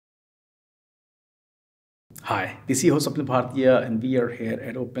Hi, this is host Swapnil Bhartiya, and we are here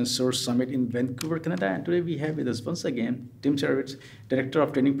at Open Source Summit in Vancouver, Canada. And today we have with us once again Tim Serewicz, Director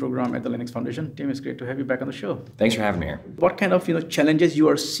of Training Program at the Linux Foundation. Tim, it's great to have you back on the show. Thanks for having me here. What kind of challenges you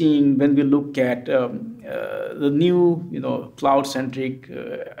are seeing when we look at the new cloud-centric?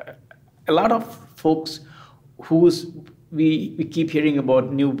 A lot of folks we keep hearing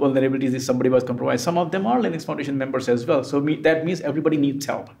about new vulnerabilities if somebody was compromised. Some of them are Linux Foundation members as well. So that means everybody needs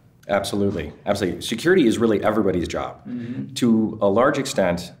help. Absolutely. Absolutely. Security is really everybody's job. Mm-hmm. To a large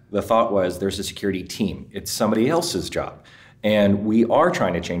extent, the thought was there's a security team. It's somebody else's job. And we are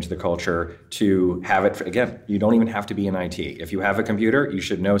trying to change the culture to have it, again, you don't even have to be in IT. If you have a computer, you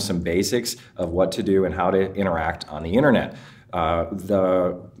should know some basics of what to do and how to interact on the internet.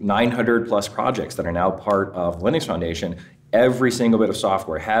 The 900 plus projects that are now part of Linux Foundation, every single bit of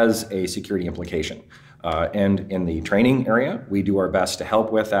software has a security implication. And in the training area, we do our best to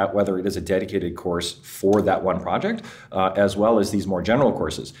help with that, whether it is a dedicated course for that one project, as well as these more general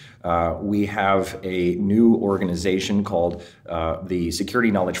courses. We have a new organization called the Security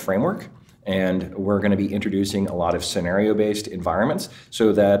Knowledge Framework, and we're going to be introducing a lot of scenario-based environments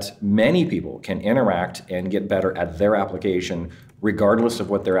so that many people can interact and get better at their application regardless of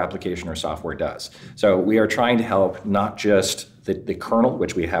what their application or software does. So we are trying to help not just the kernel,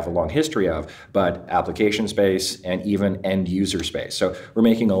 which we have a long history of, but application space and even end user space. So we're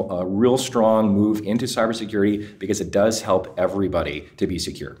making a real strong move into cybersecurity because it does help everybody to be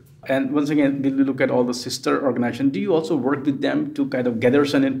secure. And once again, when we look at all the sister organizations, do you also work with them to kind of gather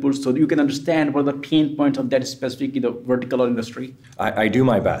some inputs so that you can understand what are the pain points of that specific vertical or industry? I do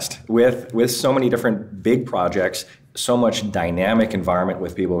my best. With so many different big projects, so much dynamic environment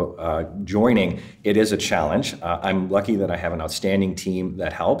with people joining, it is a challenge. I'm lucky that I have an outstanding team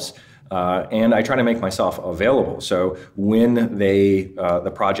that helps. And I try to make myself available. So when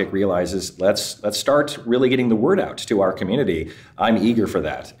the project realizes, let's start really getting the word out to our community, I'm eager for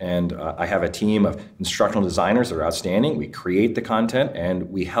that. And I have a team of instructional designers that are outstanding. We create the content and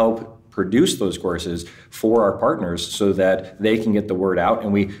we help produce those courses for our partners so that they can get the word out.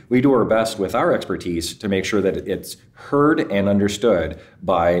 And we do our best with our expertise to make sure that it's heard and understood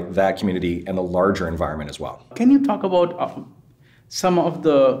by that community and the larger environment as well. Can you talk about some of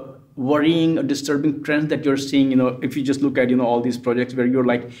the worrying or disturbing trends that you're seeing, if you just look at, all these projects where you're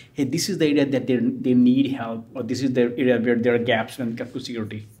like, hey, this is the area that they need help, or this is the area where there are gaps when it comes to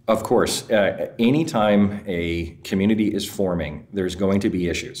security? Of course. Anytime a community is forming, there's going to be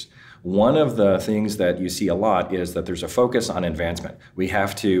issues. One of the things that you see a lot is that there's a focus on advancement. We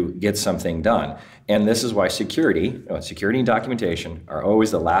have to get something done. And this is why security and documentation are always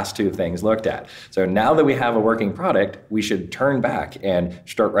the last two things looked at. So now that we have a working product, we should turn back and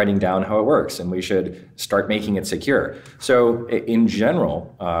start writing down how it works, and we should start making it secure. So in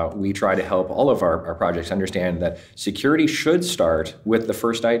general, we try to help all of our projects understand that security should start with the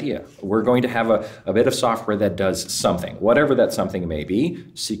first idea. We're going to have a bit of software that does something. Whatever that something may be,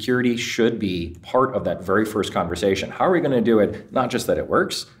 security should be part of that very first conversation. How are we going to do it? Not just that it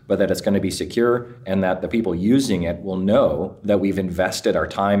works, but that it's going to be secure and that the people using it will know that we've invested our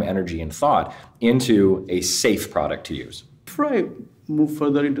time, energy, and thought into a safe product to use. Before I move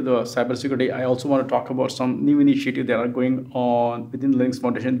further into the cybersecurity, I also want to talk about some new initiatives that are going on within Linux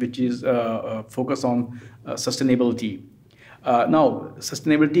Foundation, which is focus on sustainability. Now,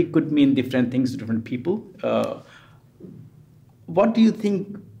 sustainability could mean different things to different people. What do you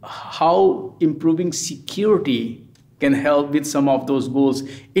think, how improving security can help with some of those goals?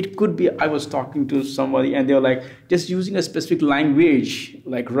 It could be, I was talking to somebody and they were like, just using a specific language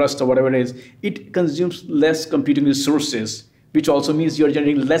like Rust or whatever it is, it consumes less computing resources, which also means you're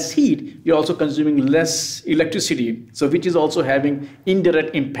generating less heat. You're also consuming less electricity, so which is also having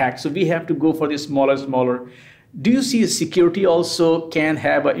indirect impact. So we have to go for the smaller. Do you see security also can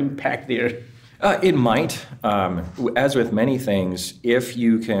have an impact there? It might. As with many things, if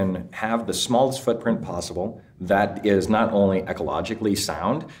you can have the smallest footprint possible, that is not only ecologically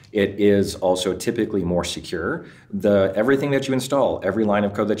sound, it is also typically more secure. Everything that you install, every line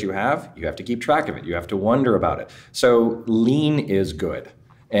of code that you have to keep track of it. You have to wonder about it. So lean is good.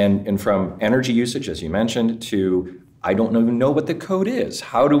 And from energy usage, as you mentioned, to I don't even know what the code is.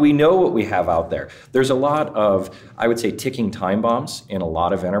 How do we know what we have out there? There's a lot of, I would say, ticking time bombs in a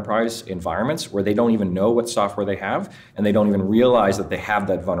lot of enterprise environments where they don't even know what software they have and they don't even realize that they have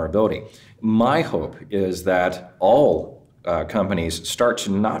that vulnerability. My hope is that all companies start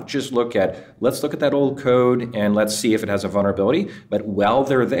to not just look at, let's look at that old code and let's see if it has a vulnerability, but while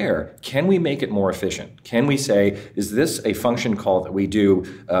they're there, can we make it more efficient? Can we say, is this a function call that we do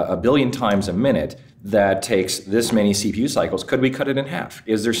a billion times a minute? that takes this many CPU cycles. Could we cut it in half?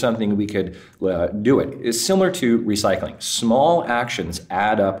 Is there something we could do it? It's similar to recycling. Small actions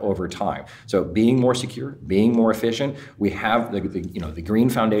add up over time. So being more secure, being more efficient, we have the green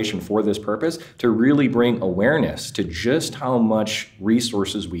foundation for this purpose to really bring awareness to just how much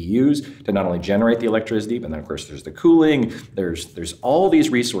resources we use to not only generate the electricity, but then of course there's the cooling, there's all these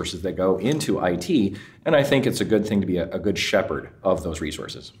resources that go into IT, and I think it's a good thing to be a good shepherd of those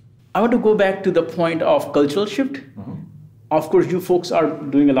resources. I want to go back to the point of cultural shift. Mm-hmm. Of course, you folks are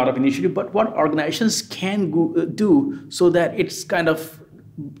doing a lot of initiative, but what organizations can do so that it's kind of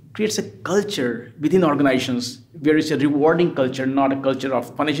creates a culture within organizations where it's a rewarding culture, not a culture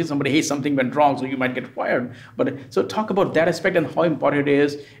of punishing somebody, hey, something went wrong, so you might get fired. But so talk about that aspect and how important it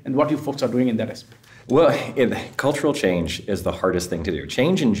is and what you folks are doing in that aspect. Well, cultural change is the hardest thing to do.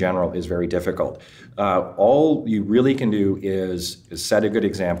 Change in general is very difficult. All you really can do is set a good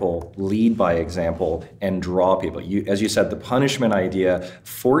example, lead by example, and draw people. As you said, the punishment idea,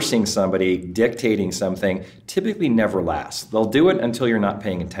 forcing somebody, dictating something, typically never lasts. They'll do it until you're not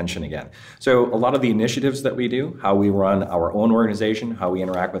paying attention again. So a lot of the initiatives that we do, how we run our own organization, how we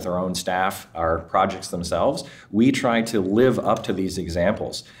interact with our own staff, our projects themselves, we try to live up to these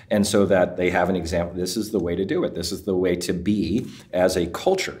examples. And so that they have an example. This is the way to do it. This is the way to be as a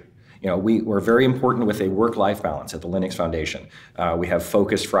culture. We're very important with a work-life balance at the Linux Foundation. We have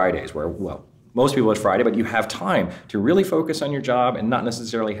Focus Fridays where, well, most people it's Friday, but you have time to really focus on your job and not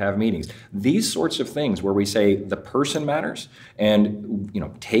necessarily have meetings. These sorts of things where we say the person matters and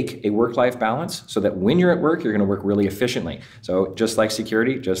take a work-life balance so that when you're at work, you're going to work really efficiently. So just like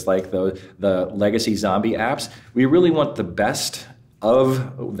security, just like the legacy zombie apps, we really want the best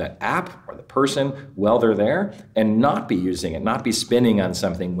of the app or the person while they're there and not be using it, not be spinning on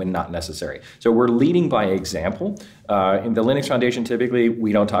something when not necessary. So we're leading by example. In the Linux Foundation, typically,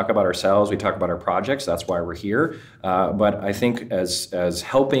 we don't talk about ourselves, we talk about our projects. That's why we're here. But I think as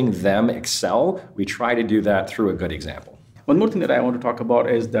helping them excel, we try to do that through a good example. One more thing that I want to talk about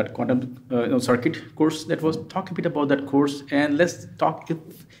is that quantum circuit course that was. Talk a bit about that course, and let's talk if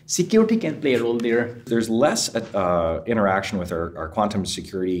security can play a role there. There's less interaction with our quantum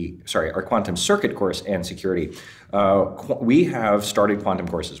circuit course and security. We have started quantum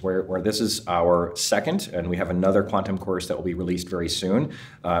courses where this is our second, and we have another quantum course that will be released very soon.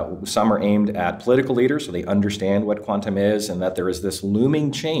 Some are aimed at political leaders, so they understand what quantum is and that there is this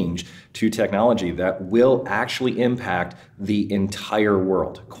looming change to technology that will actually impact the entire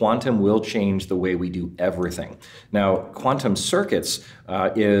world. Quantum will change the way we do everything. Now, quantum circuits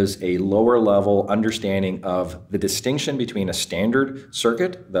is a lower level understanding of the distinction between a standard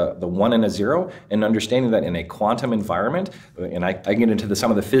circuit, the 1 and a 0, and understanding that in a quantum environment, and I get into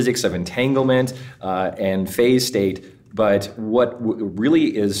some of the physics of entanglement and phase state, but what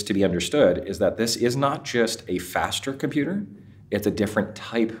really is to be understood is that this is not just a faster computer, it's a different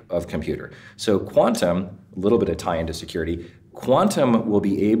type of computer. So quantum, a little bit of tie into security, quantum will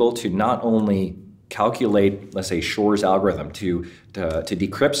be able to not only calculate, let's say, Shor's algorithm to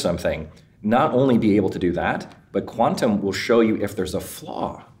decrypt something, not only be able to do that, but quantum will show you if there's a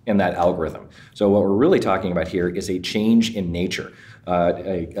flaw in that algorithm. So what we're really talking about here is a change in nature.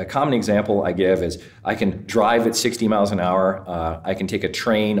 A common example I give is I can drive at 60 miles an hour, I can take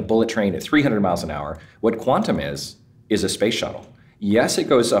a bullet train at 300 miles an hour. What quantum is a space shuttle. Yes, it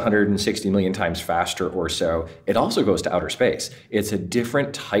goes 160 million times faster or so. It also goes to outer space. It's a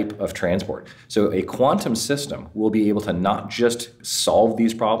different type of transport. So a quantum system will be able to not just solve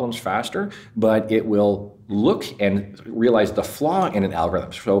these problems faster, but it will look and realize the flaw in an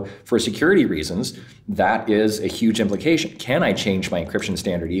algorithm. So for security reasons, that is a huge implication. Can I change my encryption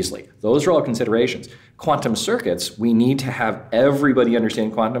standard easily? Those are all considerations. Quantum circuits, we need to have everybody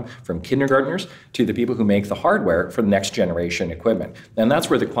understand quantum, from kindergartners to the people who make the hardware for the next generation equipment. And that's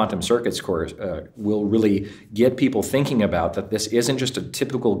where the quantum circuits course will really get people thinking about that this isn't just a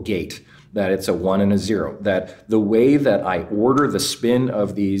typical gate, that it's a 1 and a 0, that the way that I order the spin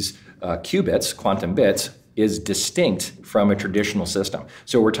of these qubits, quantum bits, is distinct from a traditional system.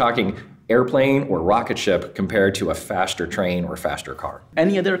 So we're talking airplane or rocket ship compared to a faster train or faster car.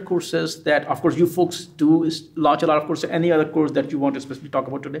 Any other courses that, of course, you folks do launch a lot of courses, any other course that you want to specifically talk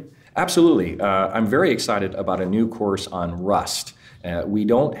about today? Absolutely. I'm very excited about a new course on Rust. We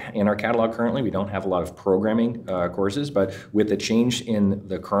don't, in our catalog currently, we don't have a lot of programming courses, but with the change in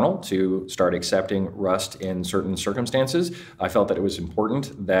the kernel to start accepting Rust in certain circumstances, I felt that it was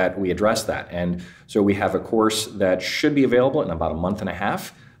important that we address that. And so we have a course that should be available in about a month and a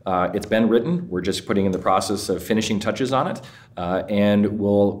half. It's been written. We're just putting in the process of finishing touches on it, and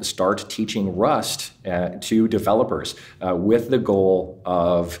we'll start teaching Rust to developers with the goal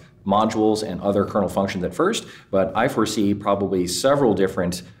of modules and other kernel functions at first, but I foresee probably several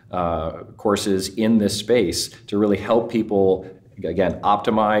different courses in this space to really help people, again,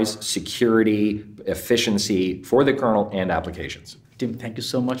 optimize security, efficiency for the kernel and applications. Tim, thank you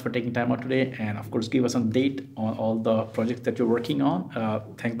so much for taking time out today, and of course give us an update on all the projects that you're working on.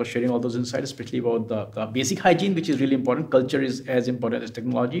 Thanks for sharing all those insights, especially about the basic hygiene, which is really important. Culture is as important as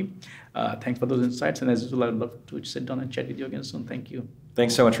technology. Thanks for those insights, and as usual, I'd love to sit down and chat with you again soon. Thank you.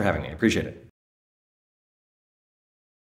 Thanks so much for having me. I appreciate it.